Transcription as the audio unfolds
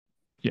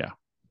Yeah.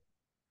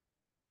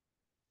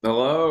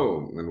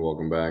 Hello, and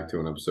welcome back to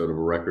an episode of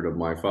A Record of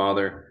My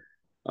Father.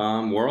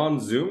 We're on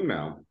Zoom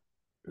now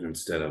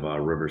instead of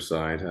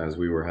Riverside, as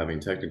we were having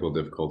technical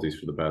difficulties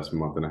for the past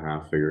month and a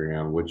half figuring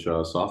out which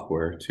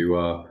software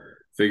to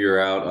figure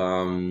out,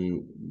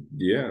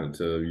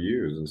 to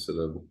use instead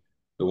of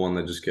the one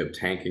that just kept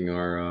tanking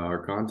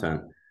our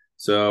content.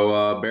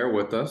 So bear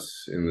with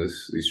us in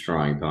these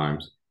trying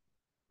times.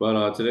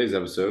 But today's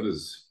episode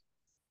is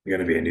going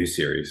to be a new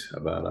series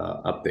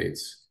about updates.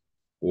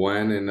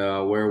 When and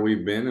where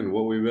we've been and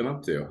what we've been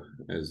up to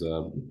is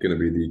going to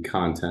be the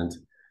content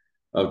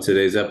of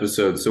today's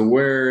episode. So,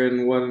 where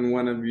and what and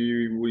when have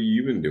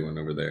you been doing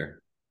over there?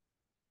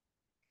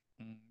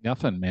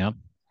 Nothing, man.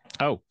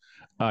 Oh,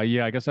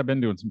 yeah, I guess I've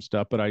been doing some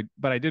stuff, but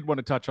I did want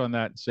to touch on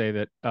that and say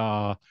that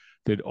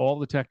that all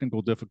the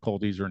technical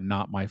difficulties are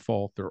not my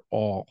fault. They're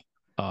all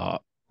uh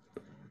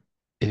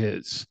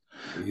his.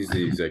 He's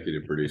the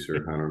executive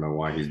producer. I don't know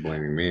why he's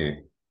blaming me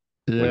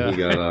when Yeah.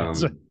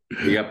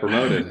 he got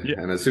promoted,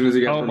 Yeah. and as soon as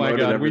he got Oh my promoted,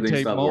 God. We everything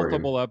taped stopped working.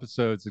 multiple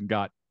episodes and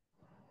got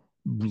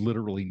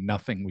literally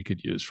nothing we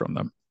could use from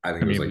them. I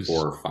think I it was mean, it like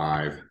four was or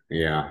five.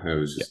 Yeah, it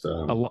was yeah, just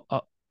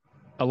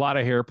a lot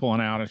of hair pulling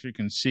out. As you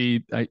can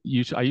see, I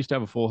used to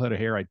have a full head of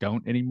hair. I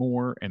don't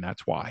anymore, and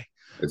that's why.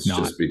 it's Not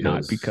just not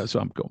because because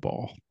I'm go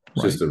ball,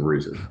 it's right? just a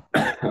reason.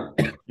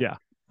 Yeah.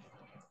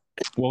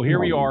 Well, here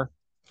we Um, are.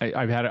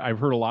 I've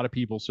heard a lot of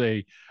people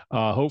say,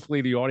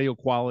 hopefully the audio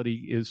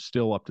quality is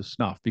still up to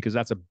snuff because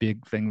that's a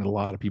big thing that a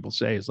lot of people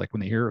say is like when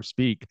they hear us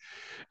speak,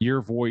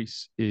 your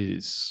voice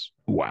is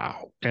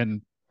wow,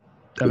 and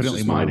it's evidently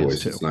just my mine is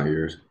voice. too. It's not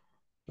yours,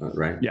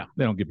 right? Yeah,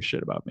 they don't give a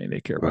shit about me. They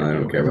care about I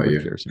don't you. care about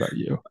Everybody you. cares about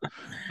you.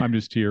 I'm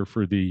just here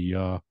for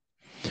the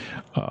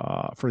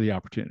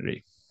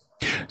opportunity.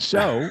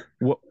 So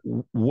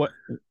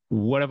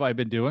what have I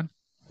been doing?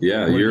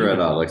 Yeah, What have you're you at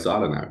been doing?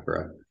 Lexata now,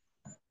 correct?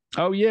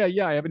 Oh yeah.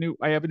 I have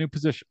a new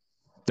position.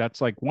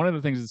 That's like one of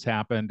the things that's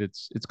happened.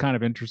 It's kind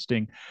of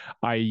interesting.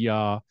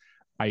 I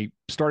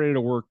started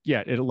to work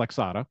at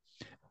Lexata,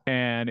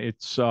 and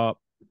it's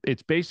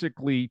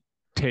basically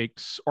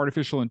takes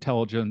artificial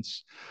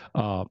intelligence,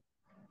 uh,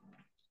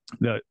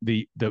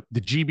 the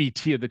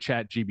GBT of the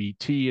chat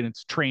GBT, and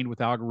it's trained with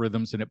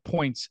algorithms, and it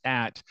points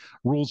at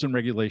rules and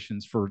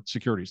regulations for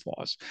securities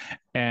laws.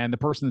 And the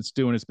person that's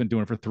doing it's been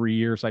doing it for 3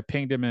 years. I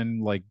pinged him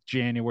in like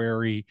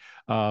January.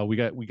 We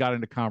got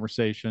into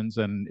conversations,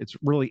 and it's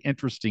really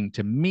interesting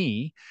to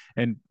me.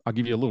 And I'll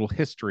give you a little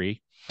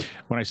history.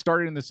 When I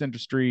started in this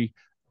industry,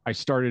 I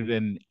started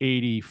in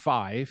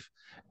 '85,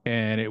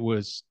 and it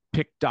was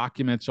pick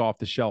documents off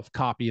the shelf,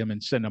 copy them,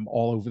 and send them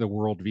all over the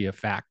world via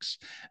fax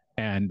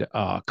and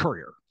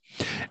courier.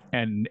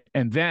 And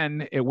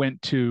then it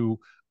went to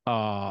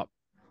uh,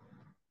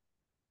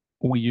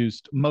 we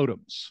used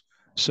modems.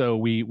 So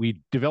we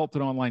developed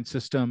an online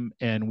system,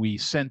 and we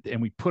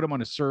put them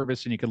on a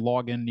service, and you could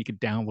log in and you could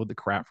download the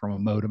crap from a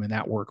modem, and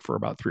that worked for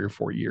about 3 or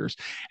 4 years.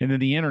 And then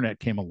the internet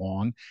came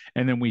along,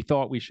 and then we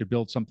thought we should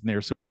build something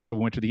there. So we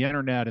went to the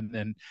internet, and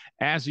then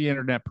as the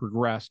internet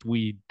progressed,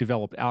 we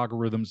developed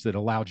algorithms that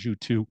allowed you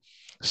to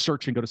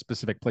search and go to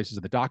specific places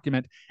of the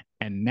document.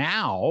 And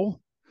now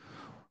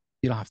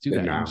you don't have to do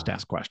And that. You just now,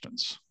 ask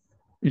questions.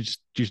 You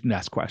just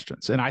ask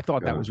questions. And I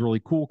thought that yeah. was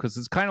really cool because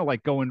it's kind of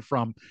like going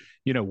from,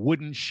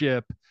 wooden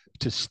ship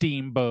to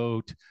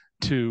steamboat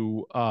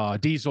to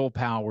diesel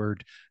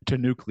powered to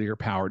nuclear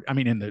powered. I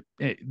mean,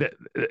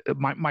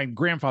 my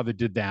grandfather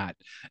did that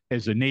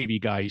as a Navy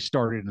guy. He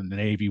started in the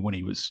Navy when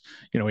he was,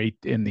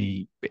 in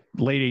the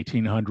late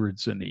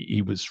 1800s, and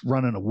he was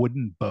running a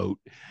wooden boat.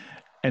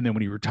 And then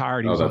when he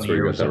retired, he Oh, was on that's the where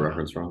you got that Arizona.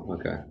 reference from.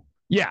 Okay,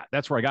 Yeah,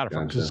 that's where I got it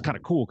from because it's gotcha. kind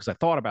of cool. Because I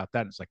thought about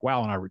that, and it's like,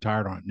 wow, and I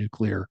retired on a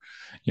nuclear,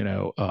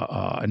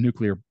 a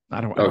nuclear. I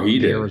don't Oh, he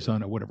the did.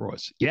 Arizona, whatever it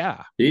was.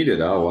 Yeah, He did.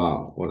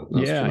 Oh, wow.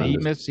 That's yeah. He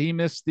tremendous. missed. He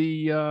missed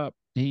the.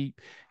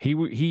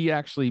 He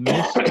actually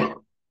missed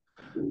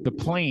the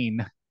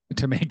plane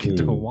to make it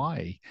to Hmm.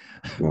 Hawaii.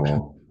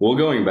 Well,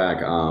 going back,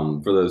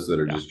 for those that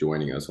are Yeah, just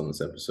joining us on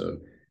this episode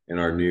and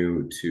are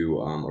new to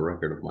A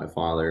Record of My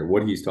Father,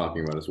 what he's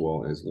talking about as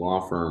well is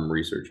law firm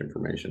research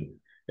information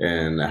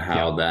and yeah.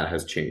 how that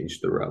has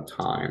changed throughout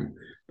time.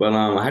 But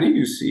how do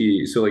you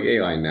see, so like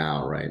AI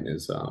now, right,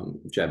 is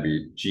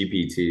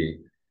GPT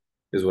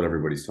is what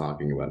everybody's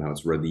talking about, how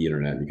it's read the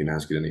internet, you can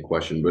ask it any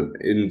question. But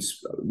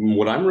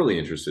what I'm really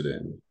interested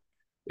in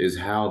is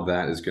how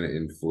that is going to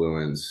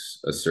influence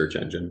a search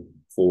engine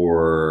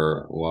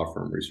for law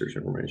firm research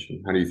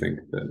information. How do you think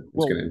that it's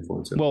Well, going to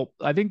influence it? well,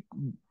 I think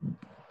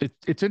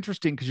it's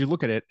interesting because you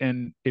look at it,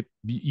 and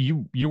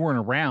you weren't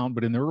around,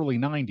 but in the early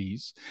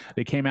 '90s,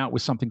 they came out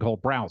with something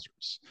called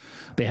browsers.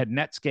 They had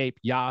Netscape,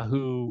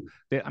 Yahoo.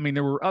 I mean,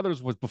 there were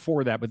others was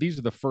before that, but these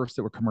are the first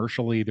that were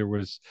commercially. There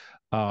was,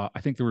 I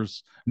think there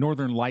was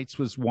Northern Lights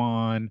was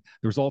one.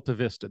 There was Alta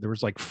Vista. There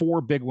was like four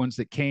big ones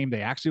that came.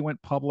 They actually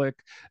went public.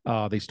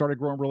 They started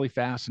growing really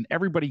fast, and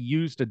everybody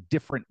used a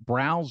different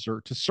browser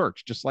to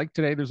search. Just like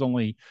today, there's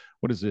only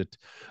what is it?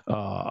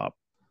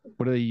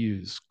 What do they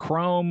use?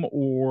 Chrome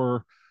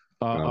or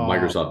uh,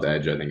 Microsoft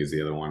Edge, I think, is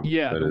the other one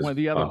yeah, that is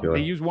the other one. They popular.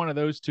 used one of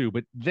those two,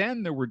 but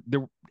then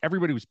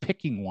everybody was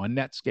picking one.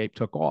 Netscape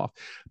took off,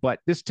 but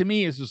this to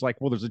me is just like,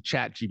 well, there's a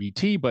Chat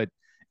GBT, but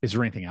is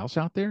there anything else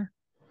out there?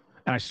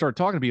 And I started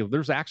talking to people.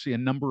 There's actually a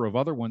number of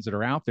other ones that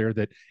are out there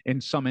that,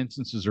 in some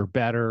instances, are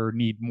better,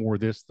 need more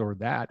this or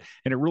that,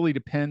 and it really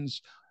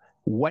depends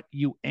what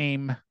you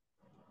aim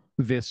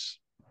this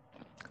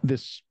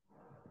this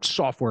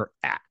software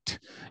at.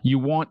 You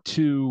want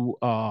to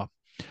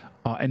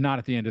and not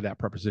at the end of that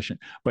preposition,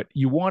 but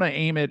you want to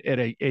aim it at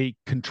a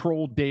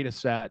controlled data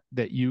set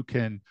that you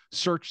can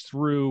search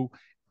through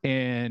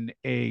in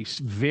a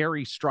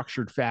very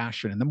structured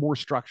fashion. And the more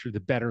structured, the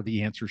better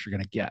the answers you're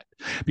going to get.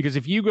 Because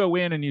if you go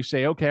in and you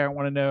say, okay, I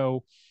want to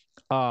know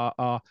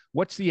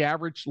what's the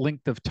average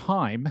length of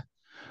time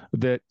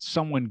that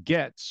someone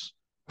gets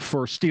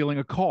for stealing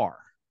a car,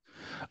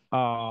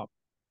 uh,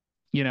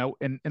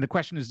 and the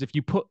question is, if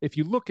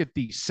you look at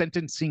the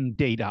sentencing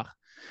data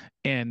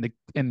in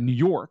New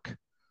York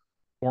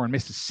or in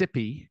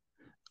Mississippi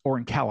or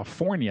in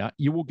California,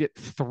 you will get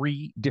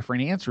three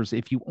different answers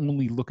if you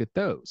only look at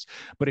those.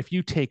 But if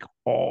you take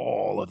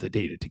all of the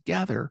data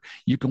together,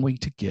 you're going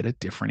to get a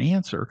different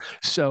answer.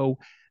 So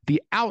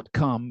the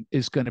outcome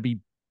is going to be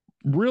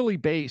really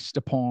based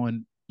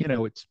upon,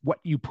 it's what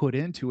you put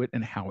into it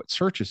and how it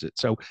searches it.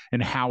 So,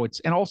 and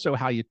also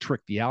how you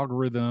trick the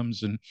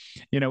algorithms, and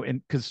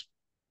because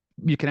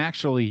you can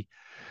actually,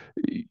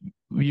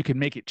 you can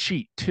make it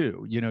cheat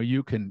too.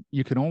 You can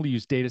only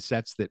use data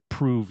sets that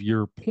prove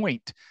your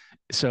point.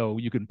 So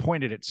you can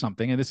point it at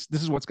something, and this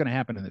is what's going to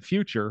happen in the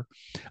future.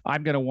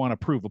 I'm going to want to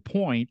prove a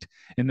point,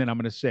 and then I'm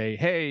going to say,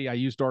 hey, I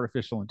used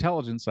artificial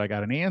intelligence, I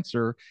got an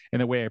answer,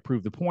 and the way I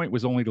proved the point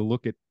was only to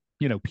look at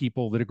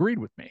people that agreed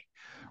with me,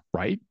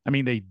 right? I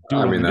mean, they do I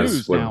it on mean, the that's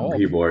news now. what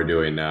people are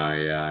doing now.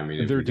 Yeah. I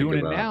mean, if They're you think doing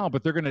it about now,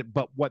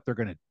 but what they're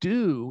gonna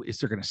do is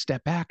they're gonna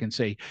step back and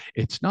say,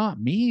 it's not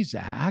me,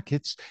 Zach.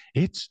 It's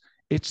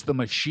the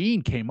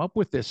machine came up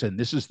with this, and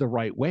this is the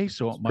right way,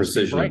 so it must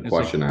be precision right. of And it's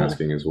like, question bull.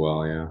 asking as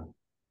well. Yeah.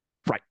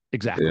 Right,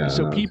 exactly. Yeah.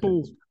 So No,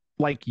 people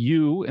like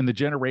you and the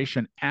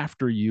generation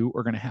after you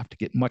are going to have to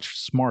get much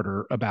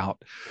smarter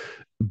about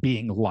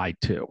being lied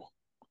to.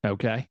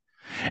 Okay.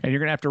 And you're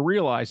going to have to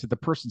realize that the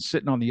person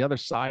sitting on the other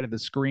side of the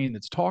screen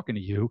that's talking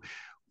to you,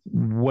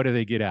 what do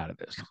they get out of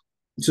this?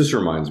 it just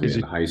reminds me Is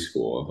in it high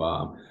school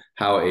of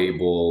how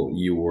able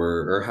you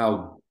were or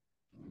how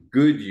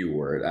good you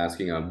were at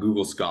asking a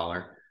Google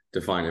Scholar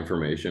to find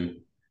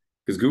information.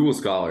 Because Google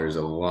Scholar is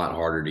a lot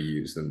harder to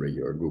use than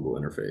regular Google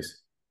interface.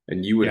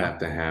 And you would yeah, have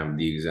to have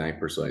the exact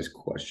precise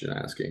question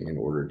asking in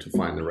order to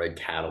find the right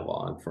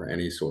catalog for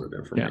any sort of yeah.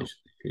 information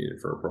you needed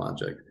for a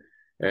project.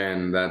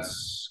 And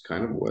that's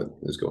kind of what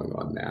is going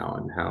on now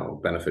and how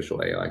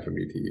beneficial AI can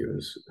be to you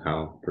is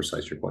how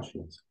precise your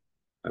question is.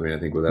 I mean, I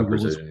think with that Google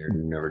is precision, you're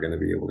never going to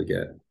be able to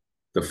get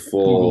the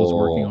Google is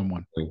working on full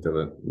one. length of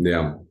it.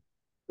 Yeah.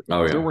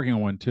 Oh, They're yeah. working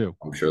on one too.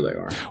 I'm sure they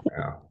are.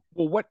 Yeah.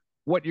 Well,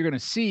 what you're going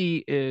to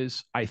see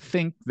is, I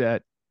think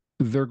that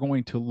they're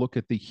going to look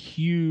at the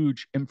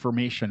huge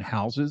information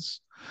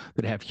houses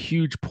that have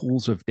huge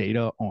pools of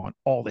data on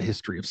all the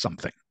history of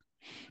something,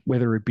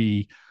 whether it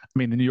be, I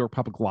mean, the New York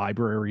Public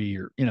Library,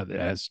 or that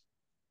has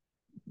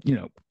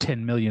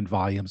 10 million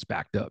volumes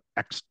backed up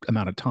X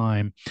amount of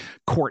time,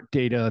 court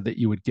data that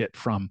you would get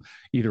from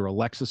either a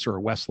Lexis or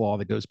a Westlaw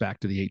that goes back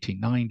to the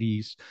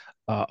 1890s,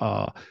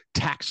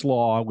 tax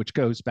law, which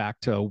goes back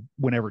to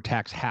whenever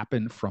tax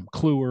happened from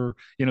Kluwer,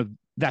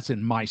 that's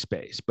in my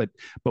space. But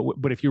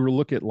if you were to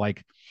look at,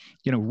 like,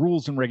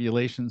 rules and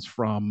regulations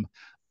from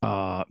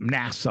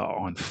NASA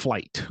on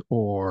flight,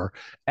 or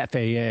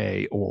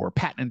FAA, or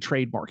patent and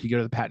trademark. You go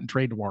to the patent and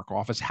trademark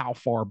office. How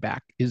far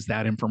back is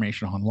that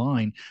information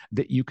online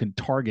that you can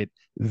target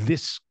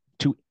this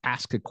to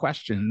ask a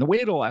question? And the way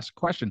it'll ask a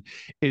question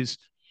is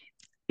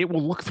it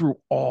will look through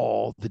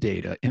all the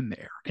data in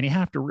there. And you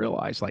have to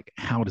realize, like,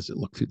 how does it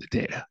look through the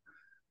data?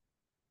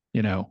 The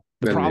And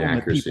the problem that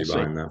accuracy people say,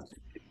 behind that.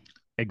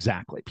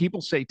 exactly.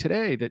 People say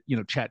today that,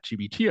 Chat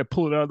GBT, I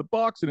pull it out of the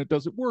box and it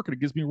doesn't work and it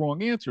gives me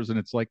wrong answers. And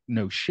it's like,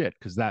 no shit,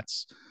 because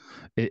that's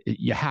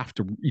you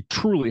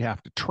truly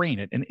have to train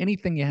it. And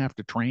anything you have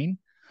to train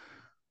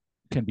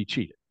can be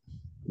cheated.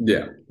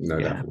 Yeah, no,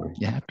 Yeah. definitely.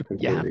 You have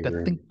Completely to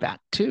agree. think that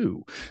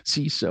too.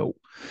 See, so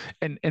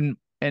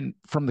and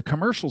from the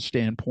commercial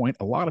standpoint,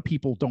 a lot of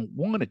people don't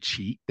want to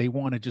cheat. They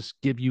want to just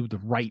give you the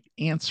right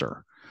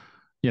answer.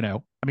 I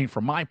mean,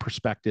 from my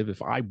perspective,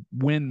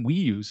 when we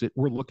use it,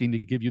 we're looking to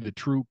give you the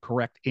true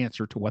correct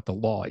answer to what the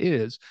law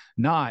is,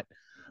 not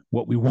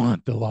what we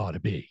want the law to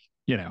be,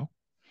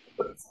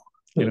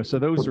 so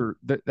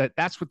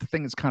that's what the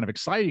thing that's kind of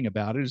exciting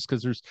about it is,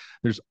 because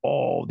there's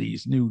all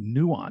these new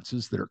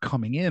nuances that are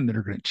coming in that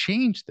are going to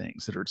change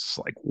things, that are just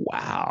like,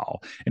 wow.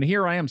 And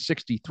here I am,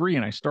 63,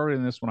 and I started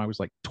in this when I was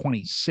like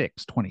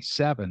 26,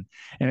 27,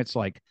 and it's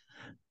like,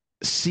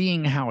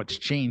 seeing how it's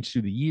changed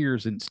through the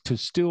years and to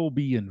still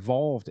be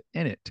involved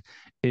in it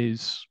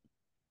it's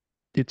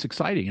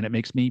exciting, and it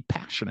makes me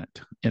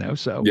passionate,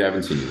 so Yeah, I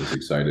haven't seen you this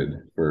excited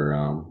for a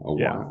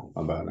yeah, while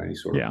about any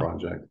sort of yeah.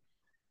 project.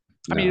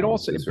 I mean, it No,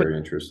 also, it's but very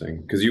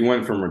interesting because you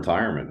went from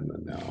retirement and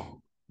then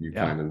now you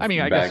yeah, kind of I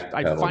mean, I guess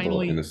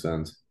backpedaled in a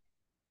sense.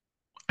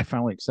 I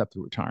finally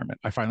accepted retirement.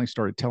 I finally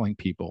started telling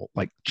people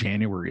like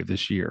January of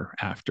this year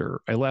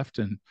after I left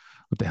in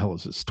what the hell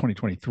is this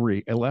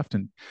 2023? I left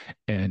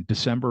in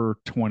December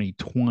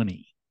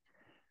 2020.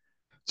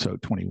 So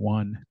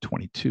 21,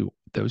 22,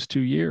 those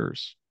 2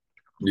 years,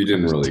 You I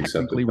didn't was really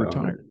accept technically it though.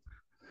 retired.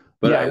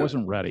 But Yeah, I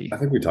wasn't I ready.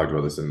 think we talked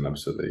about this in an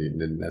episode that you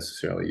didn't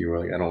necessarily, you were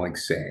like, I don't like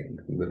saying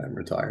that I'm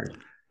retired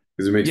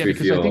because it makes Yeah, me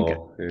because I think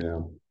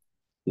feel,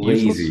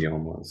 useless, lazy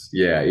almost.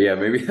 Yeah, yeah,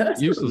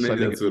 useless, I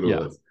maybe think, that's what it yeah,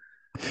 was.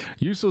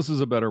 useless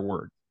is a better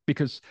word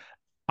because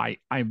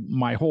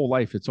my whole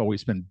life, it's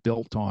always been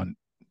built on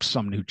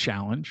some new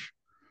challenge.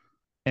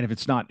 And if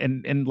it's not,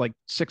 and like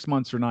 6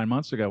 months or 9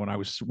 months ago,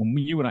 when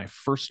you and I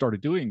first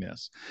started doing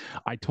this,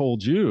 I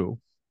told you,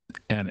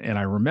 and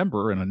I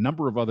remember, and a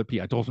number of other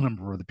people, I told a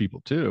number of other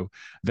people too,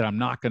 that I'm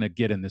not going to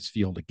get in this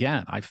field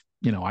again. I've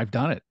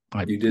done it.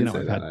 You did say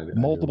I've that. had I do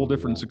multiple remember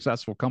different that.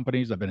 successful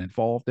companies I've been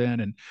involved in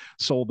and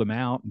sold them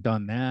out and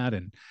done that.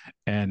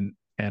 And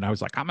I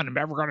was like, I'm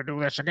never going to do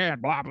this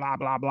again, blah, blah,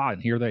 blah, blah.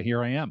 And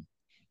here I am,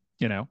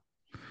 you know,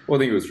 Well,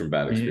 I think it was from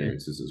bad yeah,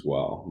 experiences as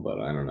well, but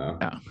I don't know.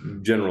 yeah,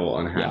 General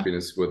yeah.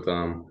 unhappiness with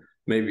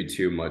maybe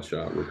too much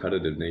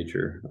repetitive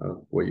nature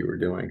of what you were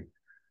doing.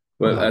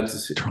 But Well,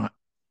 that's I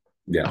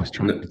yeah. was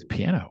trying to do the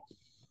piano.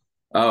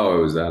 Oh,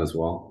 it was that as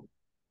well.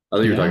 I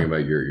think you were talking Yeah.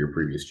 about your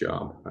previous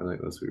job. I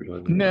think that's what you're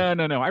talking about. No,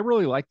 no, no. I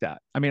really like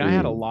that. I mean, I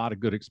had a Mm, lot of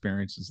good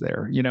experiences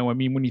there. I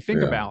mean, when you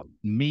think yeah, about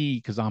me,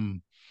 because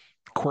I'm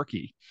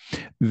quirky,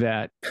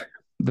 that the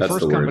that's the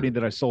first company word.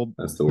 that I sold,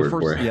 That's the word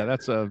for it. yeah,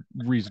 that's a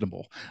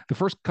reasonable. The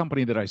first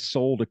company that I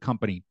sold a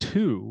company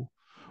to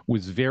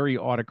was very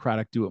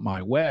autocratic, do it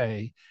my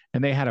way.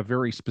 And they had a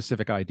very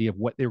specific idea of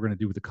what they were going to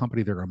do with the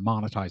company. They're going to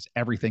monetize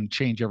everything,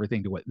 change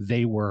everything to what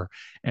they were,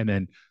 and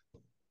then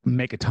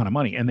make a ton of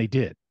money. And they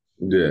did.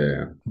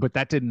 Yeah, But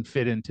that didn't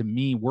fit into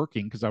me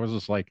working because I was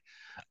just like,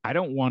 I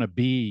don't want to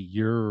be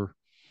your,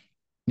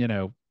 you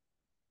know,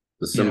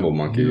 the symbol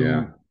monkey. Yeah,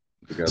 new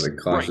the guy that right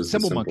clashes the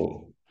symbol monkey.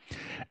 symbol.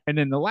 And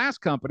then the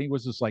last company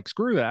was just like,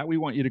 screw that. We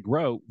want you to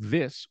grow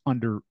this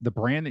under the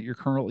brand that you're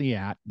currently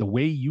at, the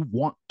way you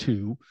want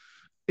to,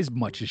 as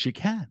much as you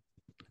can.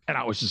 And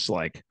I was just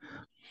like,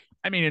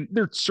 I mean,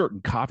 there's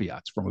certain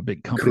caveats from a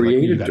big company, like, well,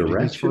 you Creative got to do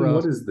this for direction. What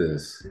us. is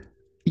this?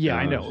 Yeah,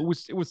 I Gosh. know.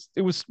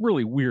 It was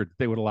really weird that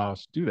they would allow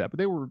us to do that, but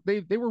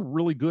they were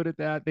really good at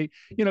that. They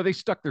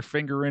stuck their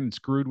finger in and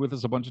screwed with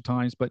us a bunch of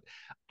times, but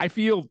I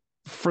feel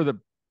for the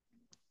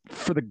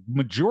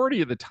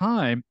majority of the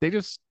time, they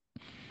just,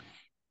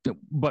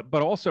 but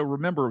also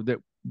remember that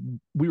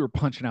we were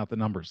punching out the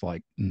numbers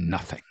like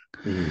nothing.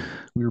 Mm.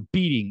 We were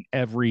beating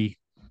every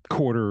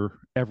quarter,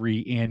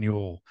 every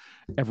annual,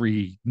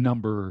 every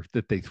number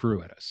that they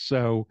threw at us.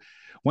 So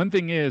one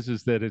thing is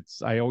that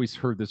I always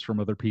heard this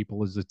from other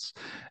people, is it's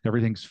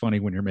everything's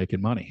funny when you're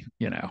making money.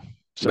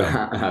 So,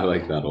 I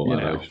like that a you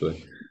lot, know,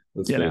 actually.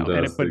 That's and it,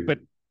 fantastic. but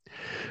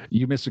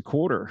you miss a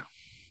quarter,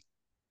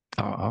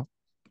 uh,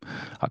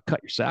 I'll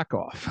cut your sack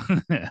off.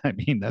 I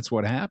mean, that's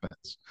what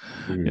happens.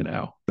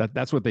 Mm.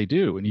 That's what they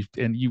do, and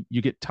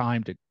you get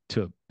time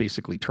to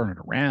basically turn it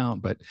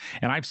around.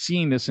 And I've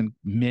seen this in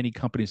many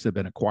companies that have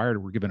been acquired or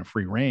were given a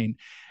free reign,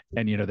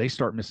 and they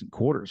start missing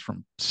quarters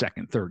from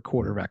second, third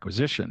quarter of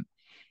acquisition,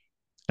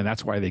 and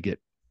that's why they get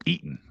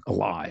eaten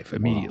alive Wow.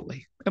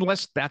 immediately,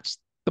 unless that's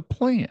the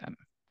plan.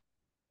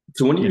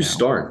 So when do You you know,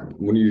 start?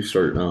 When do you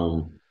start?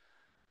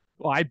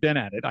 Well, I've been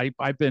at it.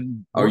 I've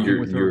been Oh, working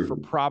with her you're for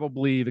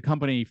probably the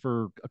company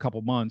for a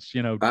couple months,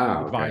 okay.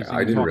 advising I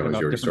and didn't talking realize you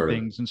about already different started.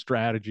 things and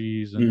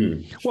strategies. And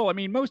Mm. well, I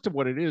mean, most of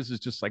what it is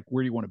just like,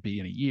 where do you want to be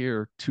in a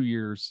year, 2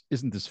 years?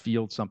 Isn't this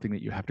field something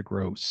that you have to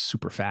grow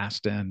super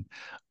fast in?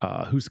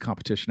 Who's the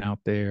competition out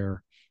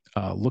there?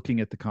 Looking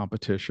at the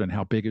competition,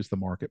 how big is the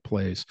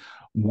marketplace?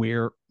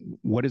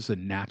 What is the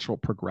natural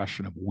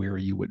progression of where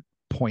you would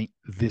point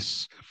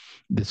this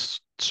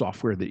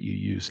software that you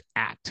use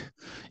at?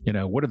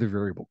 What are the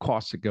variable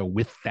costs that go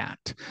with that?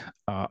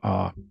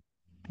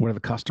 What are the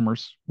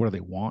customers? What do they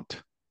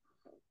want?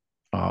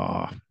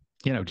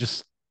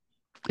 Just,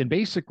 and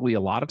basically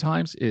a lot of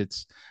times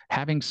it's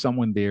having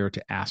someone there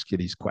to ask you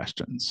these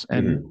questions,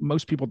 and Mm.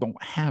 most people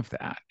don't have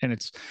that. And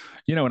it's,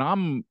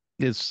 and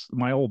is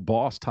my old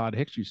boss Todd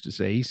Hicks used to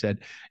say. He said,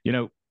 you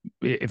know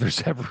if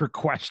there's ever a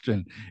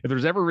question, if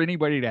there's ever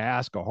anybody to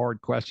ask a hard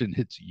question,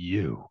 it's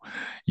you.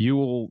 You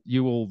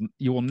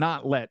will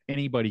not let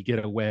anybody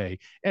get away.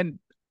 And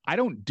I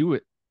don't do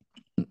it.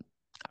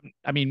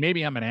 I mean,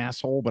 maybe I'm an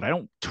asshole, but I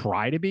don't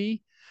try to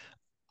be.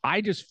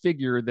 I just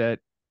figure that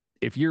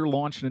if you're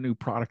launching a new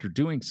product or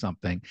doing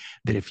something,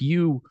 that if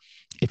you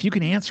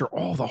can answer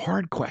all the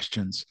hard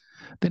questions,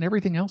 then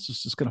everything else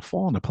is just going to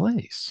fall into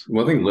place.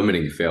 Well, I think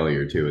limiting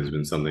failure too has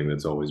been something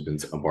that's always been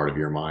a part of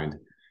your mind.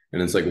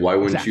 And it's like, why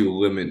wouldn't you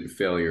Exactly. limit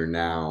failure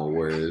now,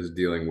 whereas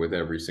dealing with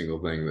every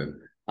single thing that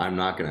I'm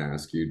not going to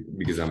ask you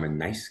because I'm a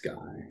nice guy,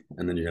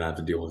 and then you're going to have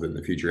to deal with it in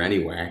the future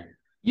anyway.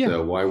 Yeah.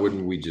 So why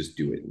wouldn't we just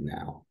do it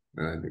now?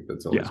 And I think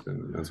Yeah.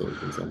 that's always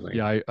been something.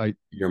 Yeah.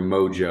 Your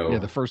Yeah,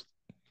 the mojo, first,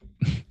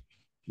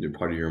 you're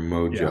part of your yeah.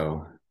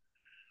 mojo.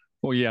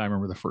 Well, yeah, I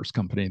remember the first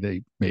company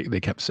they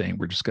kept saying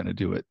we're just going to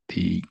do it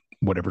the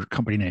whatever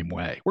company name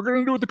way. We're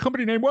going to do it the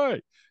company name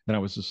way. And I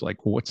was just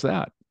like, well, what's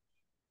that?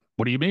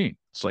 What do you mean?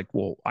 It's like,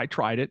 well, I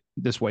tried it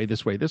this way,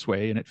 this way, this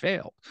way, and it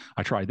failed.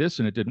 I tried this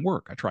and it didn't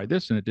work. I tried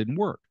this and it didn't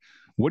work.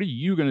 What are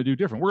you going to do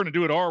different? We're going to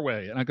do it our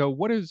way. And I go,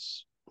 what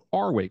is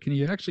our way? Can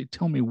you actually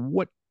tell me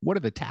what are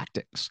the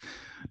tactics?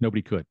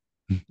 Nobody could.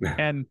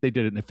 And they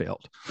did it and it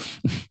failed.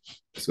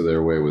 So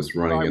their way was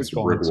running I was against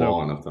a brick gone. So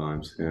wall enough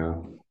times. Yeah.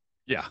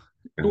 yeah.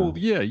 Yeah. Well,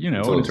 yeah, Until and it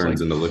it's like,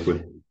 turns into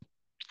liquid.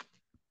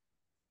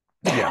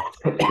 yeah,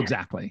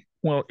 exactly.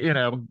 Well,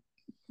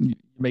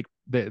 make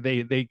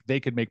they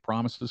could make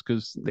promises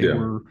because they Yeah.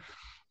 were,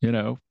 you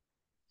know,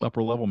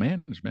 upper level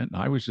management. And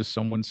I was just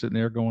someone sitting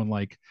there going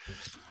like,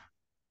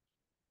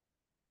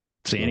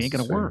 saying it ain't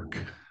gonna Necessary. work.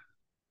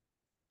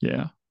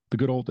 Yeah, the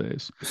good old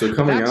days. So But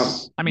coming up,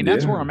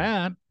 that's where yeah, I'm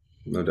at,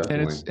 no, and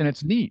definitely.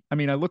 it's neat. I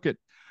mean, I look at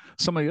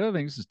some of the other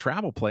things as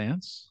travel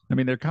plans. I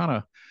mean, they're kind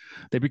of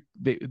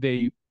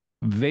they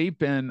they've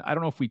been. I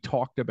don't know if we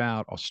talked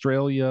about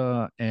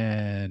Australia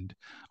and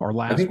our I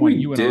last think one. we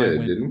You and I did,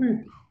 went. didn't we?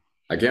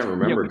 I can't Yeah,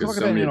 remember we because talked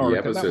so about many of the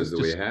Antarctica. That episodes was that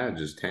we just had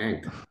just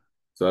tanked.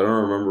 So I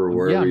don't remember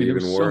where yeah. I we mean, there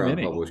was even so were on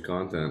many. published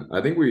content.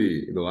 I think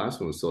the last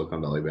one was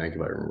Silicon Valley Bank,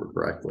 if I remember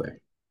correctly.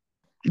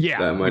 Yeah,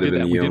 That we might have did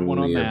been that. We the did one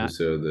on only that.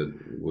 episode that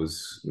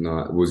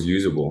was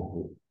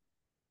usable.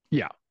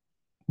 Yeah.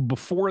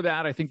 Before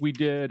that, I think we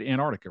did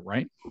Antarctica,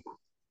 right?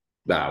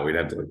 Nah, we'd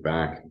have to look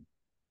back.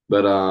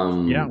 But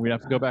Yeah, we'd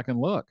have to go back and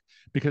look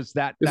because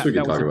guess we could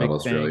that was talk a about big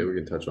Australia. thing. We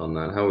can touch on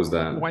that. How was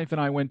that? Wife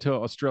and I went to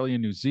Australia,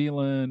 New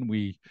Zealand.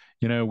 We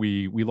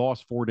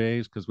lost 4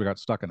 days because we got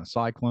stuck in a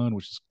cyclone,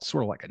 which is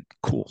sort of like a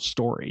cool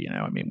story.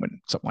 I mean,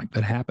 when something like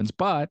that happens,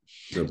 but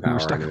No we were power or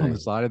stuck on the anything.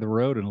 side of the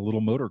road in a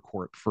little motor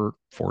court for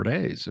 4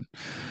 days, and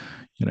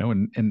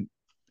and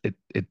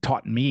it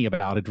taught me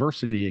about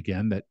adversity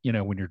again. That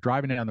when you're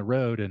driving down the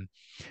road and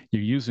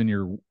you're using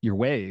your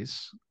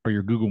Waze or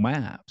your Google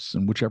Maps,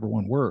 and whichever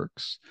one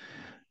works,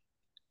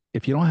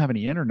 if you don't have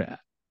any internet,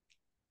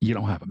 you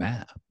don't have a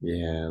map. Yeah,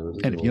 that And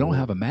doesn't if you really don't work.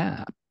 have a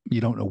map,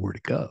 you don't know where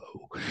to go.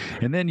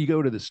 And then you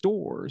go to the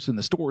stores and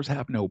the stores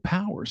have no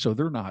power, so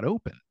they're not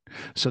open.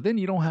 So then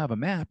you don't have a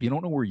map, you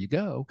don't know where you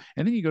go.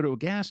 And then you go to a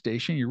gas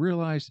station, you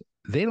realize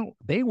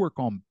they work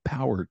on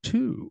power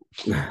too.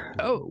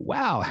 Oh,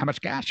 wow, how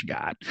much gas you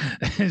got?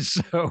 And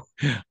so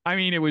I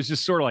mean, it was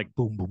just sort of like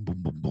boom, boom,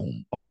 boom, boom,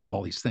 boom.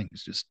 All these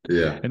things just,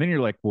 Yeah. and then you're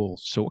like, well,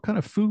 so what kind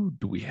of food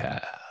do we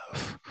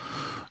have?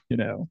 You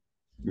know,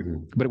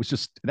 Mhm. but it was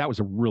just that was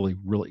a really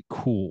really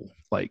cool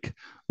like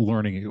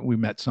learning. We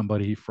met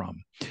somebody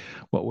from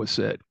what was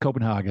it,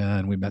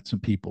 Copenhagen. We met some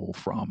people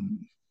from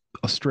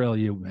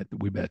Australia.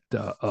 We met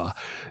the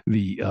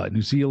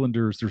New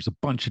Zealanders. There's a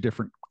bunch of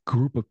different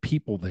group of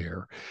people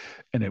there,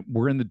 and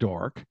we're in the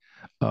dark.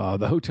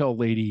 The hotel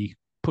lady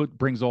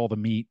brings all the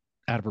meat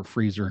out of her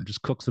freezer and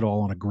just cooks it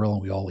all on a grill,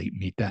 and we all eat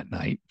meat that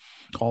night,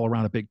 all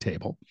around a big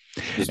table,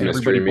 Just and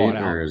everybody mystery bought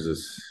meat, out. or is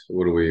this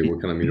what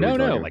kind of meat are we No,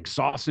 talking? like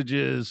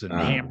sausages and Ah,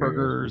 okay, gotcha.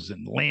 hamburgers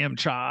and lamb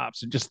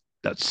chops and just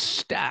a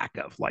stack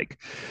of like,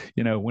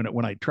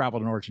 when I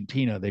traveled in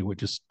Argentina, they would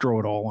just throw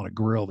it all on a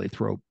grill. They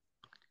throw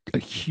a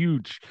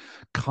huge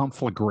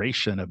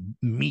conflagration of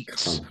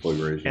meats and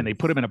Conflagration. they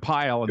put them in a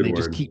pile and Good they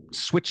just word. keep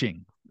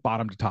switching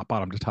bottom to top,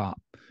 bottom to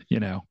top.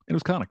 It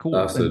was kind of cool.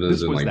 So it And this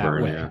doesn't was like that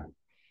burn, way. yeah.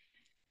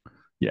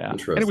 Yeah. And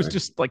it was Interesting.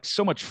 just like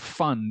so much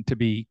fun to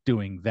be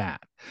doing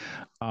that.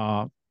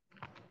 Uh,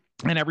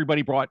 and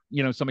everybody brought,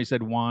 somebody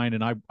said wine,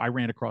 and I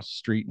ran across the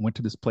street and went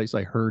to this place.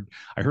 I heard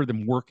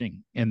them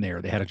working in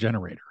there. They had a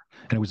generator,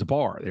 and it was a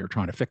bar. They were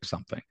trying to fix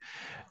something,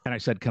 and I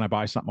said, can I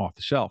buy something off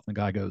the shelf? And the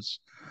guy goes,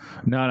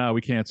 no, we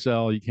can't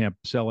sell. You can't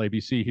sell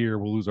ABC here.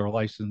 We'll lose our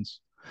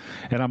license.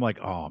 And I'm like,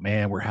 oh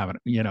man, we're having,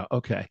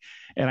 okay.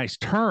 And I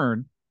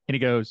turn and he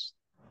goes,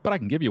 but I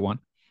can give you one.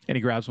 And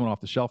he grabs one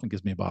off the shelf and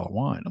gives me a bottle of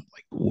wine. I'm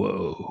like,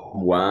 whoa.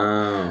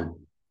 Wow.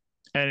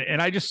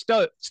 And I just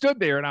stood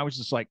there and I was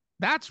just like,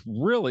 that's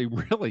really,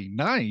 really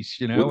nice,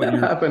 Would and that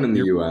happen in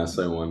the you're, US,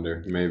 I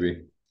wonder?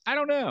 Maybe. I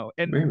don't know.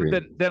 And but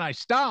Maybe. then I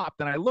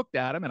stopped and I looked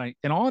at him and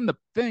on the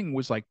thing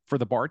was like for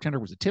the bartender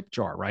was a tip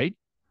jar, right?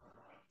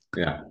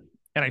 Yeah.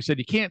 And I said,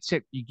 you can't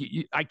tip,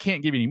 I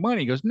can't give you any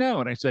money. He goes, no.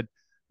 And I said,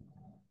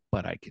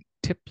 but I can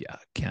tip you,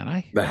 can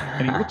I?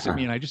 And he looks at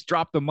me and I just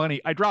dropped the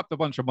money. I dropped a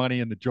bunch of money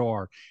in the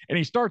jar and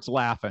he starts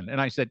laughing. And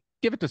I said,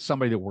 give it to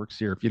somebody that works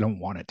here if you don't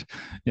want it,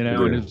 and it Yeah.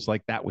 was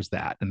like, that was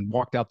that. And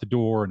walked out the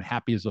door and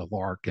happy as a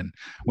lark and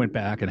went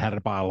back and had a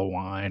bottle of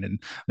wine.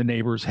 And the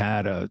neighbors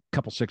had a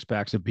couple 6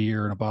 packs of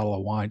beer and a bottle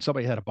of wine.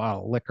 Somebody had a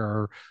bottle of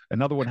liquor.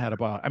 Another one had a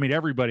bottle. I mean,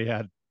 everybody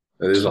had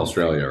It is something.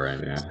 Australia, right?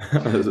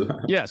 Yeah.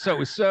 Yeah. So it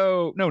was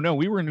no,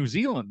 we were in New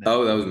Zealand then.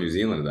 Oh, that was New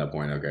Zealand at that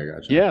point. Okay,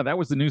 gotcha. Yeah, that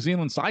was the New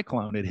Zealand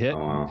cyclone. It hit, Oh,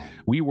 and wow.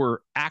 we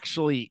were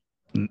actually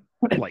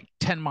like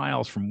 10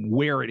 miles from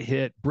where it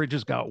hit.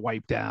 Bridges got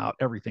wiped out,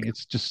 everything.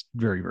 It's just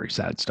very, very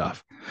sad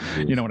stuff.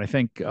 Jeez. And I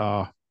think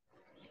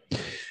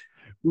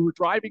we were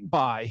driving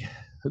by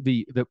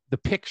the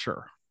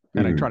picture,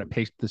 and I try to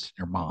paste this in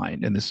your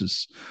mind, and this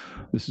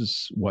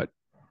is what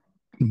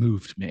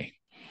moved me.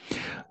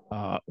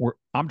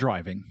 I'm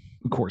driving.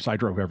 Of course, I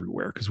drove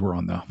everywhere because we're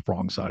on the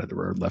wrong side of the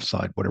road, left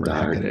side, whatever the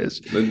heck it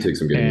is. That takes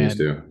some getting used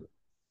to.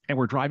 And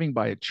we're driving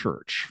by a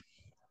church,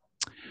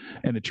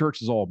 and the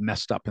church is all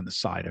messed up in the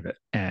side of it,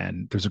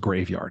 and there's a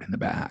graveyard in the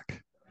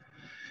back.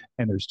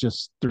 And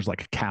there's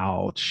like a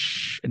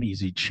couch, an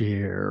easy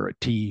chair, a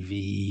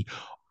TV,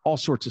 all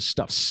sorts of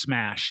stuff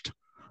smashed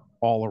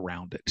all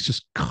around it. It's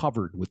just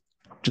covered with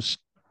just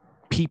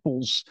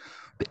people's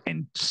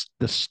and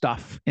the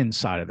stuff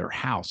inside of their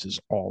house is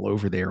all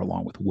over there,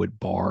 along with wood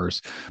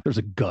bars. There's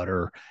a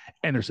gutter,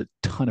 and there's a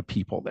ton of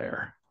people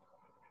there,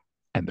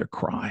 and they're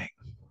crying.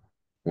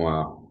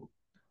 Wow.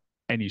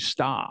 And you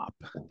stop,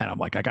 and I'm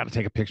like, I got to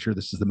take a picture.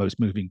 This is the most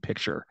moving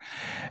picture.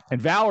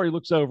 And Valerie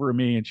looks over at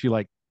me, and she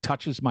like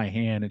touches my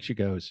hand, and she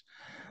goes,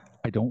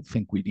 I don't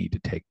think we need to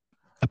take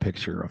a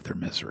picture of their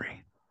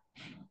misery.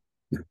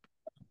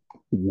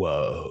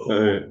 Whoa.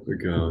 Oh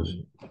gosh.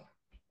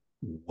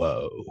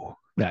 Whoa.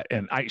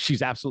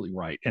 She's absolutely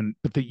right.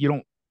 But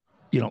you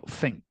don't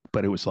think,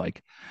 but it was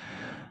like,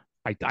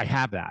 I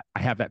have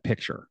that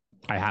picture.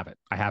 I have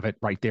it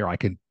right there. I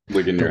can.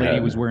 The lady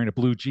was wearing a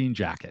blue jean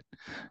jacket.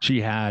 She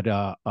had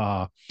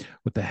what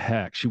the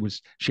heck?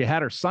 She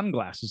had her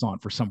sunglasses on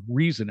for some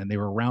reason, and they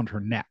were around her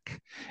neck.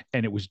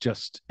 And it was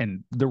just,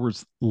 and there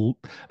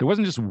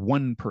wasn't just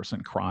one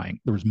person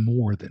crying. There was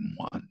more than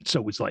one. So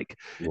it was like,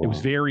 It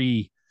was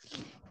very,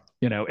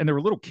 and there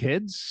were little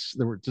kids.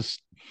 There were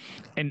just,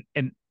 and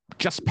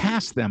just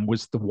past them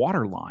was the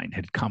water line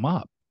had come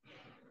up,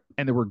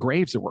 and there were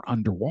graves that were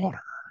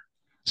underwater.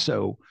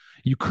 So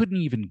you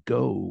couldn't even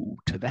go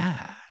to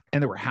that.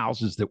 And there were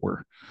houses that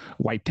were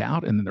wiped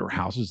out, and then there were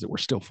houses that were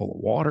still full of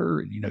water.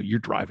 And you're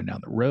driving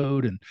down the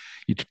road, and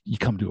you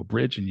come to a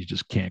bridge, and you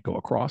just can't go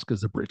across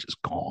because the bridge is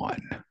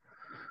gone.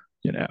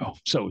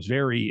 So it was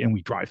and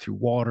we drive through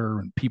water,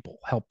 and people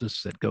helped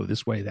us that go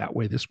this way, that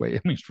way, this way.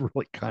 I mean, it's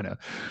really kind of,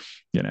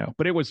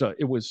 but it was an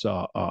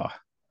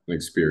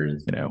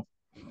experience.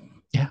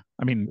 Yeah.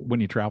 I mean, when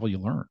you travel, you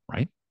learn,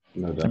 right?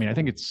 No, I mean, I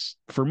think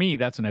for me,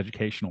 that's an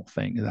educational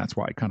thing. And that's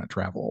why I kind of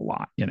travel a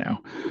lot, and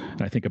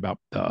I think about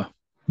the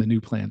new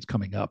plans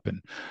coming up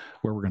and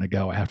where we're going to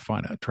go. I have to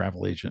find a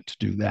travel agent to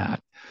do that.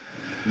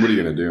 What are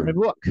you going to do? I mean,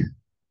 look.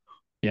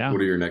 Yeah.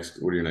 What are your next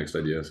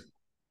ideas?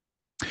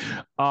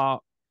 I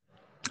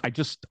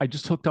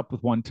just hooked up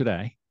with one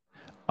today.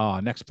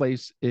 Next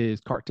place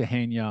is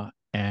Cartagena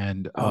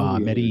and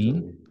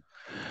Medellin,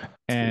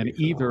 and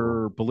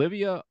either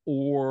Bolivia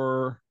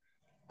or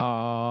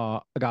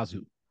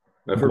Iguazu.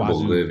 I've heard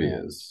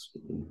Bolivia is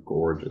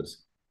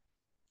gorgeous.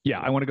 Yeah,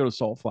 I want to go to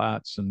Salt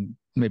Flats and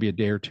maybe a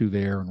day or two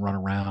there and run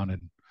around.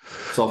 And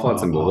Salt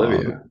Flats in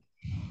Bolivia.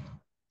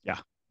 Yeah.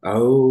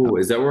 Oh,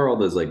 is that where all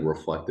those like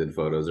reflected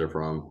photos are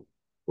from,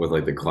 with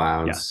like the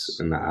clouds? Yes.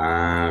 And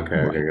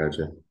okay,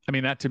 gotcha. I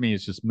mean, that to me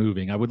is just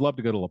moving. I would love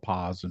to go to La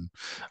Paz, and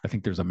I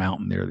think there's a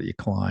mountain there that you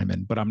climb,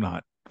 but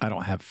I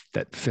don't have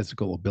that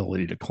physical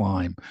ability to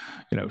climb,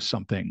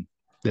 something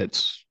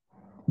that's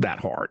that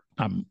hard.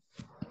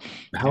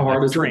 How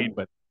hard is train,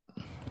 but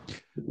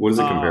what is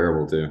it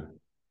comparable to?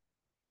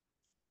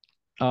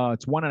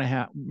 It's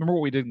 1.5. Remember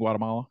what we did in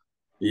Guatemala?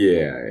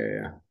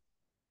 Yeah.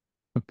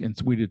 And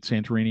so we did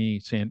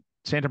Santorini,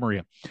 Santa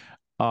Maria.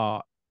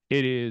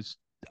 It is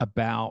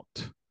about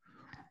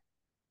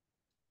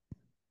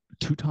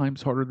 2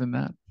 times harder than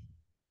that.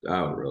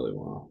 Oh, really?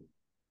 Wow.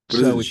 But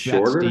so it's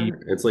shorter.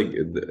 It's like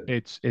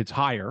it's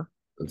higher.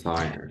 It's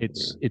higher.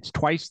 It's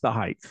twice the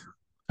height.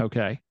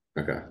 Okay.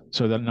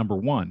 So that number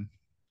 1.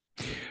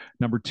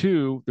 Number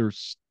 2,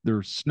 there's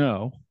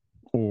snow,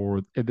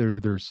 or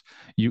there's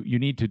you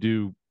need to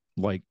do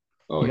like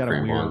you got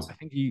to wear. I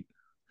think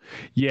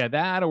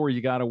that, or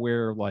you got to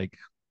wear like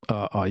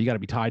you got to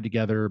be tied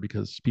together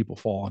because people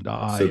fall and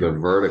die. So the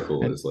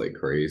vertical is like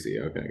crazy.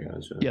 Okay,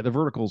 gotcha. Yeah, the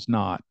vertical's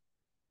not.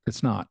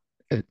 It's not.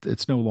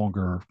 It's no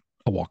longer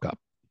a walk up.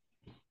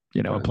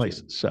 In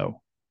places. So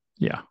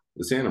yeah.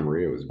 The Santa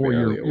Maria was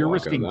barely you're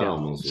risking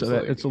death, so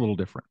that it's a little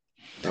different.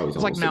 It's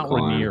like Mount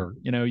Rainier.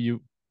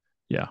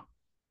 Yeah.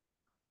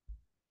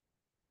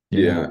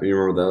 Yeah, you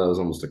remember that? That was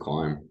almost a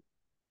climb.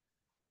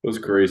 It was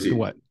crazy.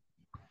 What?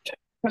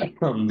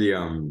 From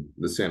the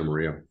Santa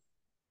Maria.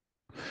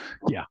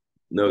 Yeah.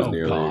 That was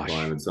nearly a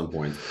climb at some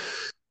point.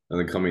 And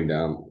then coming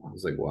down, I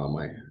was like, wow,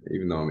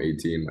 even though I'm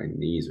 18, my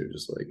knees are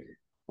just like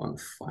on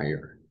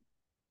fire.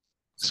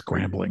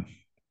 Scrambling.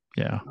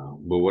 Yeah.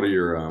 But what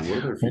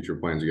are future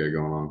plans you got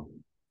going on?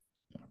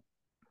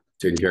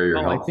 Taking care of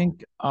your health? I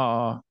think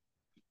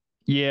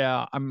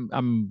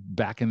I'm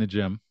back in the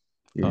gym.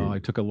 I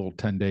took a little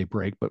 10-day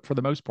break, but for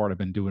the most part, I've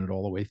been doing it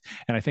all the way.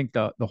 And I think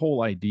the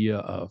whole idea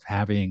of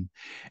having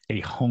a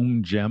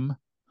home gym,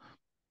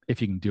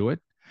 if you can do it,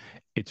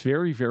 it's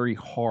very, very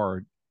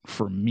hard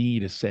for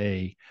me to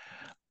say,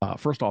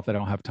 first off, that I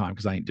don't have time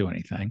because I ain't doing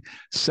anything.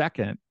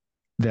 Second,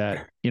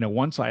 that,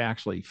 once I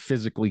actually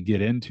physically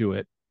get into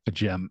it, a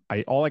gym,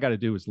 all I got to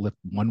do is lift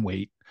one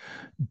weight,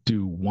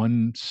 do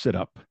one sit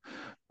up,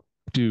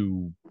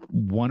 do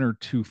one or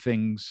two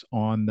things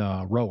on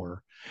the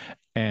rower,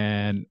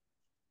 and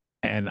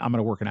I'm going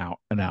to work an hour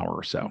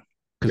or so.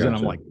 Because then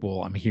I'm Gotcha. like,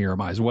 well, I'm here,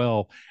 might as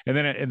well.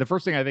 And the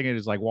first thing I think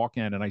is like walk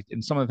in,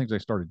 and some of the things I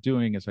started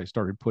doing is I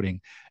started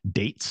putting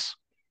dates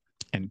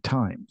and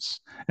times,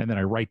 and then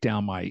I write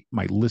down my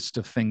list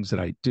of things that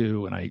I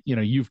do. And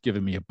you've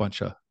given me a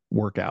bunch of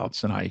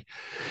workouts, and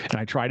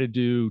I try to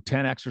do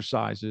 10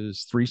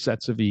 exercises, 3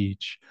 sets of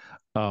each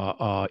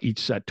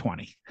set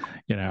 20,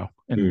 and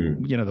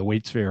Mm. the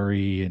weights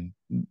vary, and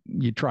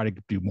you try to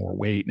do more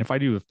weight. And if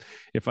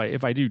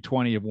I do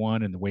 20 of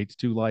one and the weight's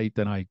too light,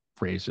 then I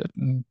raise it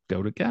and do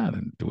it again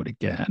and do it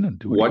again and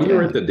do it Why do you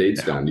write again. the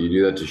dates down? Do you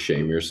do that to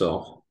shame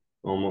yourself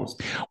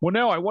almost? Well,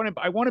 no, I want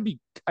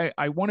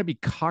to be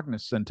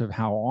cognizant of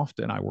how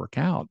often I work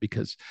out,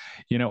 because,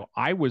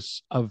 I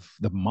was of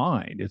the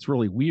mind. It's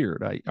really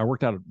weird. I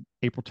worked out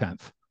April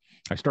 10th.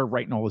 I started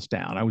writing all this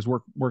down. I was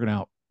working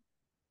out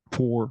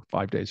 4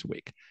 5 days a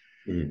week.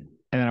 Mm.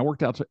 And then I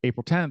worked out to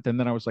April 10th. And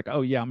then I was like,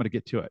 oh, yeah, I'm going to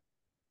get to it.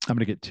 I'm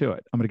going to get to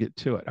it. I'm going to get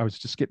to it. I was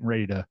just getting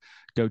ready to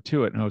go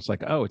to it. And I was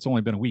like, oh, it's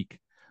only been a week,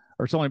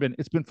 or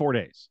it's been 4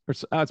 days, or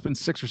it's been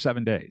 6 or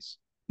 7 days.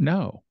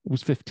 No, it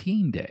was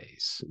 15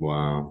 days.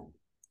 Wow.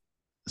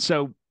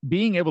 So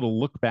being able to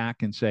look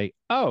back and say,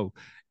 oh,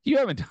 you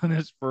haven't done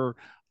this for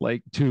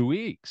like 2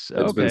 weeks.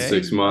 It's been Okay.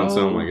 6 months.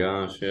 Oh my Oh,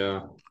 gosh.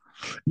 Yeah.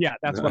 yeah,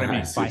 that's what I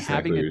mean. That's By exactly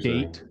having what a you're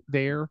saying. date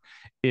there,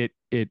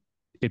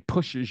 it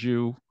pushes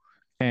you,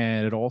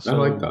 and it I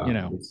like also,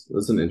 that.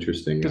 That's an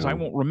interesting. because I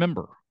won't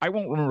remember. I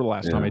won't remember the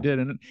last time Yeah. I did.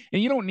 And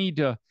you don't need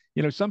to,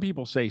 some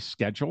people say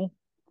schedule.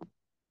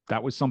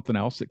 That was something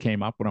else that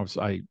came up when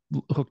I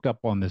hooked up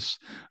on this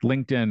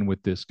LinkedIn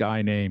with this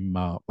guy named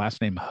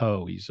last name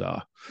Ho. He's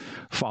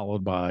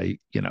followed by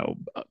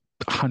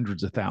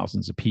hundreds of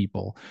thousands of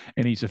people,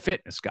 and he's a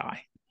fitness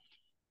guy.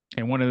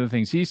 And one of the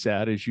things he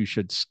said is you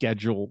should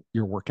schedule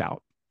your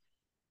workout.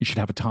 You should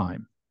have a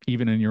time,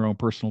 even in your own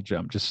personal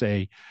gym. Just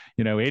say,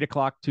 8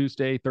 o'clock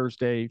Tuesday,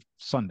 Thursday,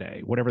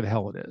 Sunday, whatever the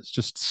hell it is.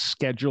 Just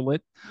schedule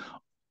it,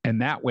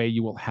 and that way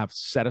you will have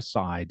set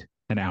aside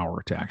an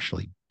hour to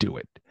actually do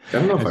it, I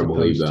don't know if I as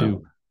believe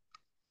opposed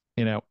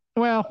that. to,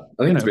 well,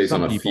 I think it's based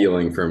on some a people.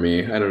 feeling for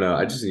me. I don't know.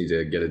 I just need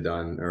to get it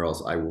done, or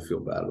else I will feel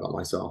bad about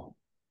myself.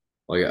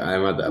 Like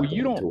I'm at Well, that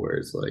you point to don't. where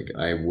it's like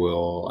I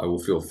will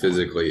feel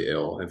physically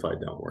ill if I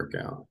don't work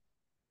out.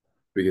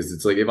 Because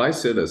it's like if I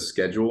set a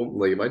schedule,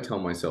 like if I tell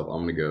myself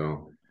I'm gonna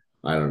go,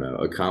 I don't know,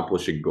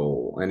 accomplish a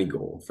goal, any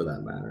goal for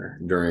that matter,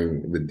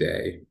 during the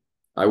day,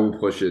 I will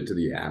push it to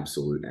the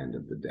absolute end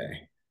of the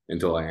day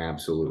until I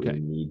absolutely Okay.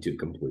 need to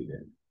complete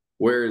it.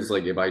 Whereas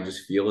like if I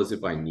just feel as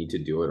if I need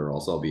to do it or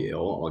else I'll be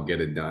ill, I'll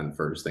get it done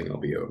first thing, I'll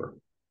be over.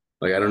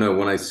 Like I don't know,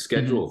 when I Mm-hmm.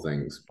 schedule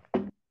things,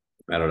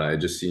 I don't know,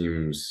 it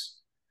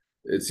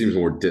seems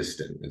more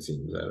distant, it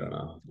seems, I don't know.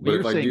 Well, But you're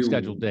if I saying do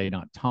scheduled day,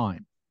 not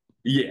time.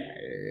 yeah.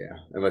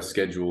 If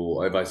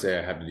I say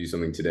I have to do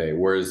something today,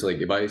 whereas like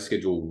if I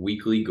schedule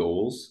weekly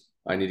goals,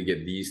 I need to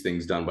get these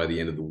things done by the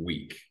end of the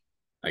week.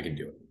 I can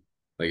do it.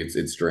 Like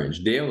it's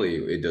strange. Daily,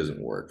 it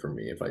doesn't work for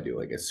me if I do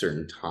like a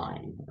certain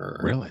time or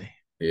Really?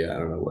 yeah, I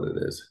don't know what it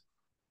is.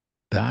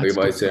 Like That's if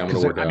I say different. I'm going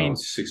Because to work I out mean,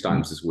 6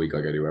 times this week,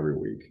 like I do every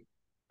week,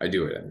 I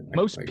do it.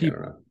 most I people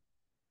don't know.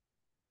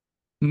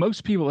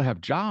 most people that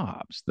have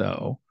jobs,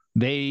 though,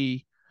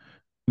 they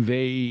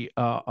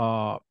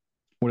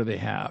what do they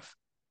have?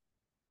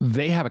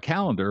 They have a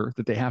calendar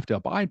that they have to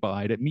abide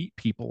by to meet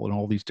people in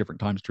all these different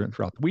times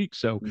throughout the week.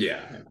 So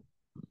Yeah,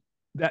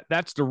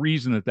 that's the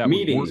reason that would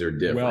meetings work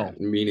are well.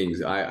 different.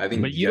 Meetings, I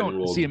think But you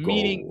don't see general a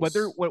meeting.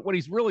 goals. What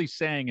he's really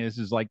saying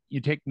is like you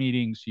take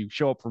meetings, you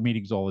show up for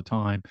meetings all the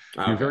time.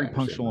 You're Okay, I very understand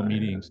punctual in that.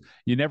 meetings.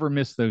 You never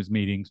miss those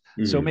meetings.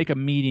 Yeah. So make a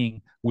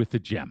meeting with the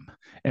gym,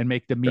 and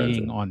make the Gotcha.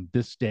 meeting on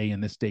this day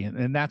and this day,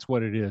 and that's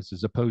what it is,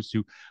 as opposed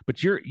to.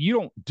 But you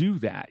don't do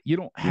that. You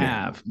don't No.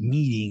 have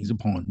meetings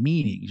upon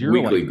meetings. You're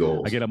Weekly like, I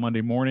goals. get up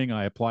Monday morning,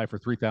 I apply for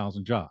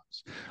 3,000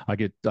 jobs. I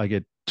get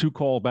two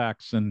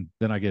callbacks, and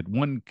then I get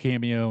one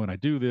cameo, and I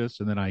do this,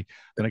 and then I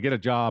get a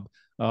job,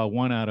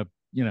 one out of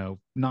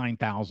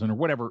 9,000 or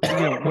whatever,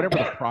 whatever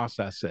the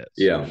process is,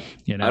 Yeah.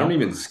 you I don't know,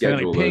 even and then I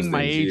schedule those ping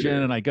my things agent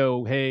and either. I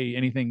go, hey,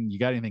 you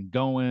got anything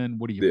going?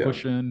 What are you Yeah.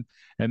 pushing?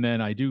 And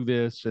then I do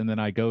this, and then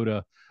I go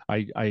to,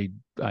 I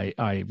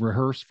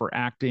rehearse for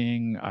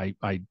acting.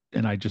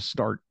 And I just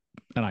start,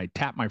 and I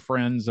tap my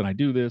friends, and I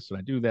do this and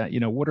I do that.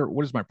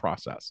 What is my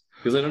process?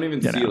 Because I don't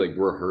even You see know, like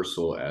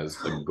rehearsal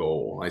as a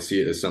goal. I see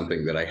it as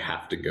something that I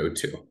have to go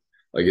to.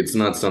 Like it's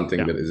not something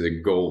yeah, that is a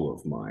goal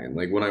of mine.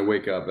 Like when I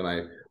wake up and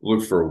I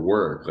look for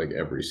work like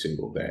every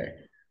single day,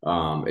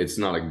 it's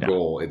not a yeah,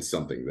 goal, it's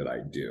something that I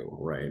do,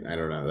 right? I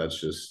don't know. That's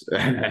just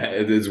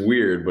it is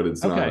weird, but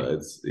it's not okay,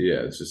 it's yeah,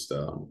 it's just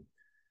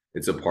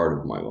it's a part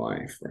of my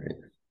life, right?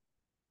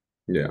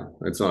 Yeah,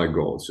 it's not a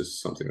goal, it's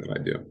just something that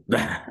I do.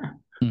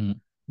 mm-hmm.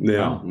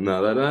 Yeah, Wow,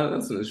 no,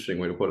 that's an interesting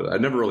way to put it. I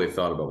never really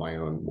thought about my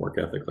own work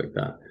ethic like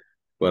that.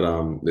 But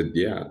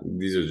yeah,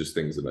 these are just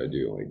things that I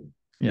do, like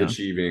yeah.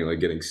 achieving,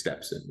 like getting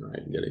steps in, right?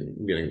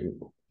 Getting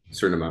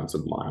certain amounts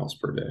of miles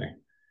per day.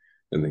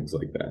 and things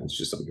like that. It's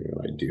just something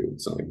that I do.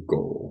 It's not a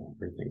goal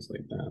or things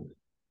like that.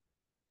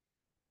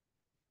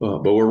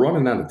 But we're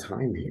running out of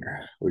time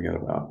here. We got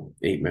about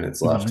 8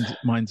 minutes left.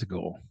 Mine's a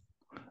goal.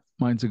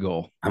 Mine's a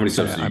goal. How many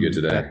steps did you get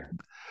I'm today?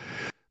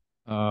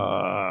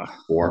 that.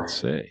 Let's Four,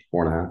 see.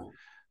 4.5.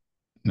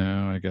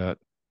 No, I got.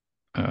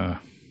 Uh,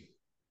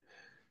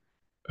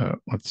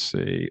 let's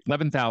see.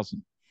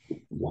 11,000. I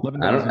don't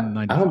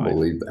 11,095.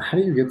 believe that. How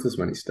do you get this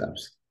many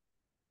steps?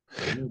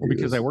 Well,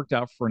 because I worked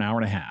out for an hour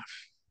and a half.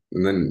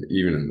 And then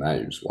even in that,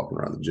 you're just walking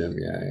around the gym.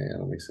 Yeah,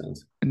 that makes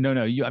sense. No,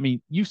 I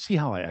mean, you see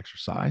how I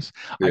exercise.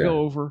 I Yeah, go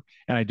over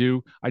and I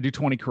do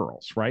 20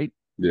 curls, right?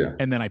 yeah.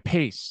 And then I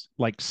pace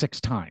like 6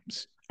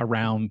 times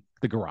around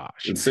the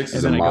garage. And six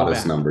is And a then I go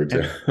modest back. number And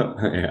too.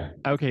 Yeah,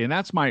 okay, and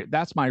that's my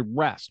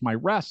rest. My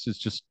rest is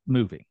just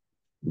moving.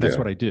 That's yeah.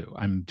 what I do.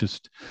 I'm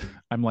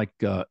like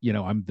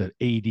I'm the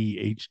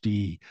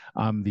ADHD,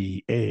 I'm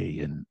the A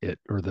and it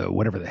or the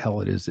whatever the hell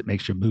it is that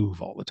makes you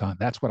move all the time.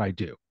 That's what I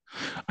do.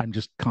 I'm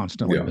just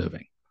constantly Yeah,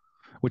 moving.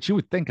 Which you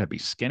would think I'd be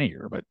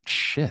skinnier, but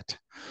shit.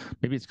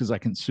 Maybe it's because I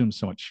consume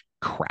so much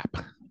crap,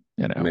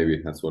 you know. maybe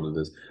that's what it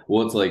is.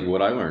 Well, it's like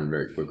what I learned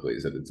very quickly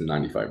is that it's a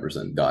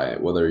 95% diet,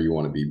 whether you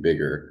want to be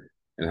bigger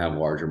and have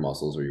larger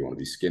muscles or you want to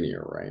be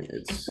skinnier, right?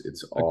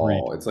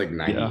 Agreed. It's like Yeah.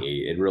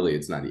 98.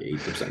 It's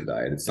 98%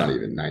 diet. It's not Yeah.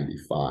 even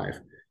 95.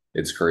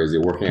 It's crazy.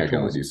 Working out can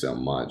only Controls do so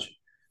much.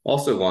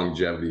 Also,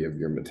 longevity of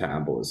your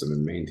metabolism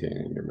and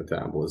maintaining your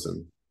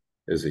metabolism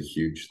is a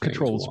huge thing as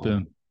control well.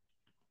 spoon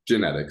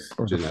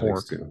or the Genetics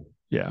fork. too.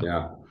 Yeah.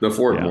 Yeah, the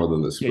fork Yeah. more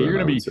than the Yeah. You're spoon, gonna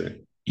I would be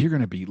say. you're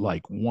gonna be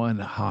like one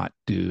hot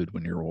dude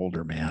when you're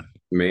older, man.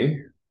 Me?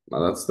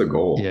 No, that's the Yeah,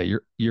 goal.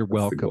 you're That's the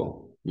welcome.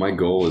 goal. My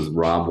goal is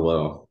Rob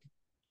Lowe.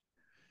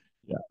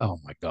 Yeah. Oh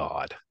my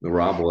God. The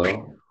Rob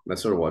Lowe. I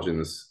started watching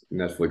this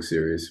Netflix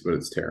series, but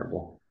it's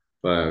terrible.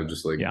 But I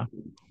just like Yeah.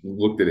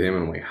 looked at him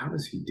and I'm like, how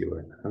does he do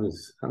it? How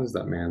does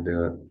that man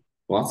do it?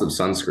 Lots of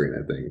sunscreen,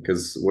 I think.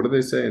 Because what do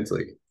they say? It's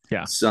like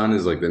Yeah. sun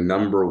is like the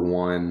number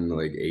one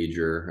like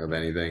ager of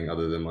anything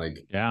other than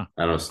like Yeah.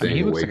 I don't know, I mean, staying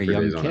he looks like awake a for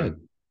young days on kid.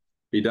 end.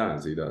 He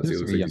does, he He does. He looks like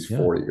looks a like young he's kid.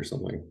 40 or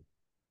something.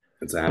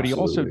 It's But he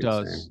also absolutely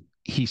does, insane.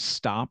 he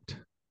stopped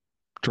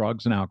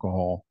drugs and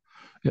alcohol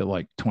at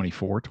like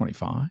 24,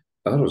 25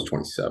 I thought it was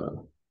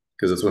 27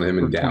 because that's when him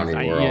or and 20. Downey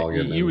were Yeah, all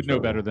getting you into would know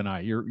better trouble. than I.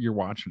 You're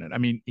watching it. I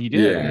mean, he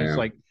did. And it's Yeah,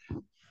 like,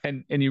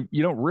 and you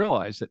don't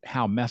realize that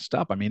how messed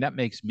up. I mean, that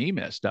makes me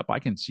messed up. I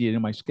can see it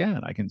in my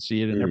skin. I can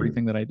see it in mm,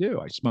 everything that I do.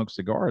 I smoke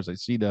cigars. I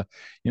see the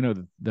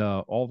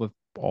all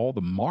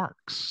the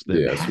marks that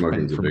yeah. happen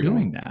Smoking's a from big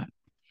doing one.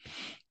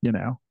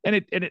 that,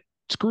 and it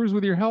screws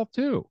with your health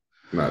too.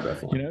 No,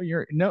 definitely.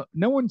 You're no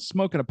one's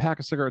smoking a pack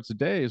of cigarettes a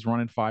day is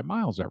running 5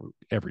 miles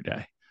every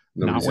day.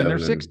 Not Nobody's when they're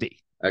having an 60.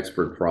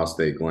 expert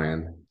prostate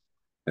gland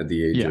at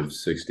the age Yeah. of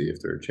 60 if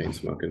they're chain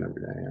smoking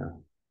every day. Yeah,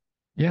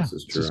 Yeah. this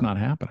is It's just true. not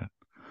happening.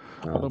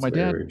 No, Although that's my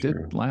very dad did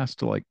true. last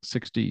to like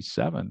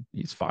 67.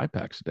 He's 5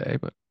 packs a day,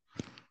 but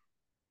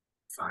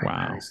Five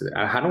wow. packs.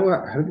 How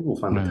do people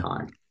find the Yeah.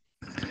 time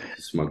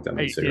to smoke that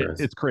many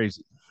cigarettes? It's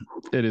crazy.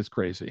 It is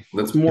crazy.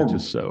 That's It's just more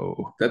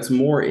so. that's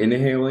more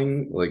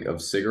inhaling like of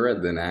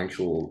cigarette than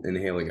actual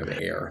inhaling of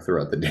air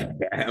throughout the day.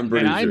 I'm And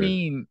pretty I sure.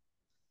 mean,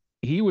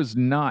 he was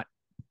not,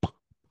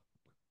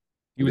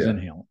 he was Yeah.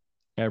 inhaling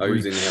Oh, he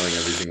was every, inhaling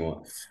every single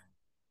one.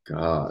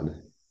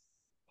 God.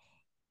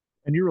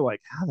 and you were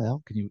like, how the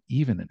hell can you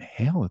even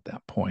inhale at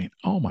that point?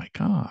 Oh my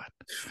God.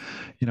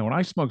 When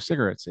I smoke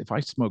cigarettes, if I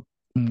smoke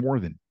more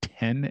than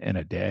 10 in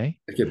a day,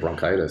 I get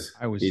bronchitis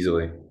I was,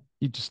 easily.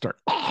 you just start,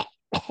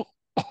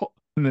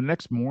 and the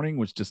next morning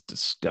was just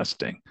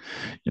disgusting,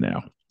 you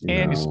know,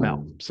 and you smell.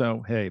 No.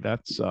 So, hey,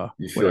 that's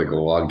You feel like a whatever.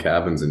 log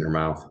cabins in your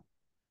mouth.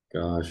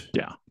 Gosh.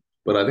 Yeah.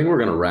 But I think we're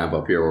gonna wrap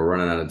up here. We're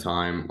running out of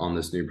time on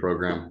this new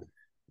program.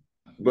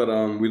 But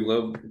we'd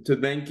love to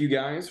thank you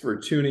guys for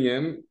tuning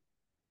in,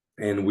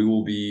 and we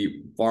will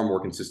be far more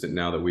consistent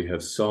now that we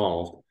have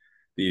solved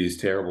these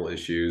terrible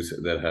issues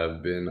that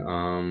have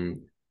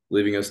been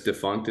leaving us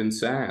defunct and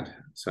sad.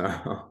 So, do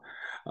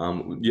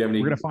you have We're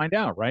going any? to find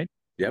out, right?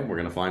 Yeah, we're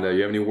gonna find out.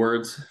 You have any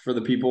words for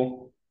the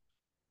people?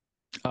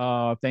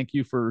 Thank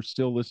you for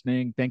still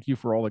listening. Thank you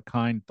for all the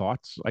kind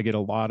thoughts. I get a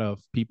lot of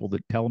people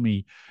that tell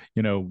me,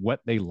 what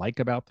they like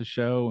about the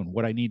show and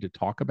what I need to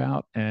talk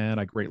about, and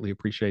I greatly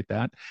appreciate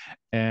that.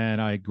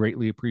 And I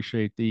greatly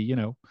appreciate the,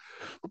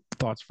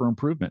 thoughts for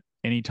improvement.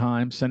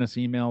 Anytime, send us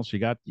emails. You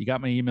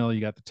got my email.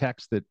 You got the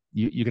text that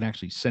you can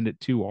actually send it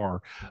to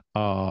our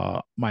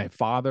my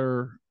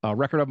father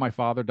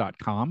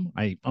recordofmyfather.com.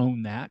 I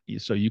own that,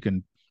 so you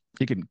can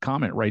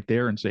comment right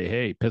there and say,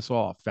 hey, piss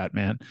off, fat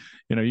man.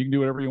 You can do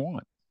whatever you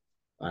want.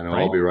 I know I'll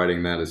Right? be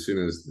writing that as soon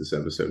as this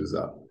episode is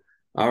up.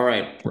 All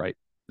right. Right.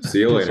 See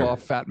you Piss off,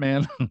 later. fat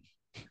man.